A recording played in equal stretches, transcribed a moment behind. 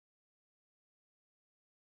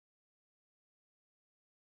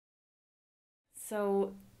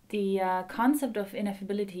So the concept of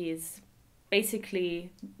ineffability is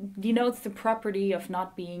basically denotes the property of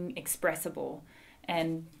not being expressible.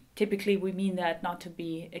 And typically we mean that not to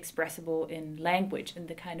be expressible in language, in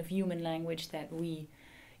the kind of human language that we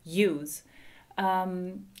use.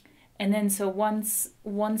 And then so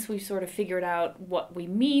once we've sort of figured out what we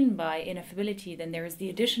mean by ineffability, then there is the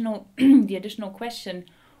additional the additional question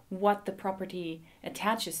what the property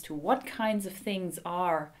attaches to. What kinds of things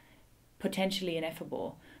are potentially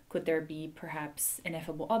ineffable? Could there be perhaps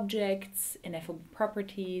ineffable objects, ineffable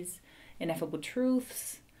properties, ineffable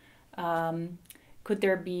truths? Could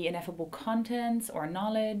there be ineffable contents or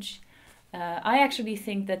knowledge? I actually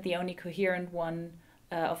think that the only coherent one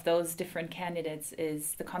of those different candidates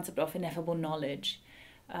is the concept of ineffable knowledge,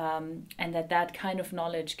 and that kind of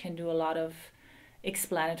knowledge can do a lot of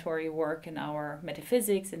explanatory work in our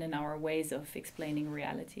metaphysics and in our ways of explaining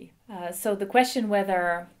reality. So the question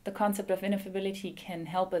whether the concept of ineffability can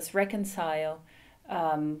help us reconcile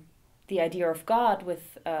the idea of God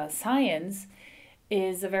with science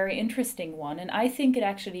is a very interesting one, and I think it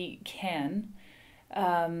actually can.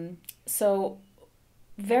 So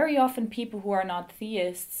very often people who are not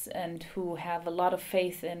theists and who have a lot of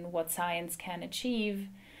faith in what science can achieve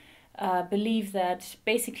believe that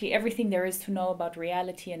basically everything there is to know about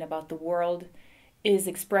reality and about the world is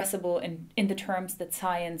expressible in the terms that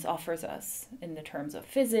science offers us, in the terms of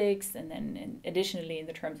physics, and then additionally in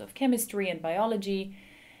the terms of chemistry and biology.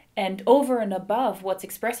 And over and above what's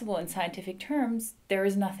expressible in scientific terms, there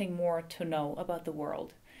is nothing more to know about the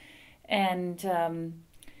world. And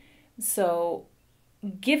so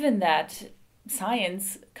given that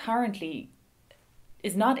science currently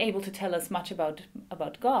is not able to tell us much about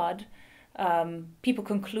God, people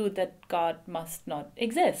conclude that God must not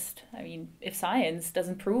exist. I mean, if science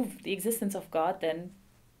doesn't prove the existence of God, then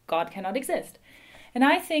God cannot exist. And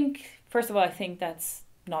I think, first of all, I think that's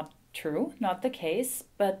not true, not the case.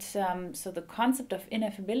 But so the concept of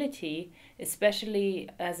ineffability, especially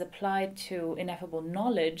as applied to ineffable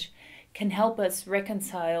knowledge, can help us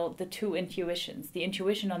reconcile the two intuitions. The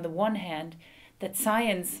intuition on the one hand that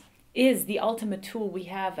science is the ultimate tool we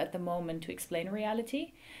have at the moment to explain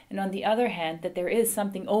reality, and on the other hand that there is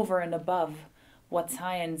something over and above what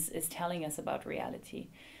science is telling us about reality.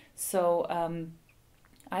 So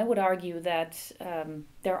I would argue that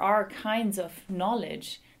there are kinds of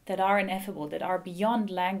knowledge that are ineffable, that are beyond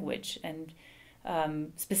language, and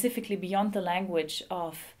specifically beyond the language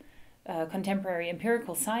of contemporary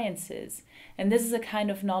empirical sciences. And this is a kind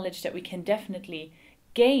of knowledge that we can definitely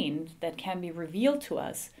gain, that can be revealed to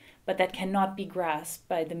us, but that cannot be grasped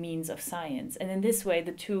by the means of science. And in this way,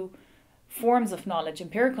 the two forms of knowledge,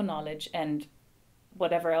 empirical knowledge and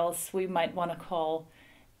whatever else we might want to call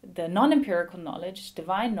the non-empirical knowledge,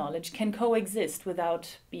 divine knowledge, can coexist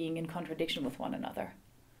without being in contradiction with one another.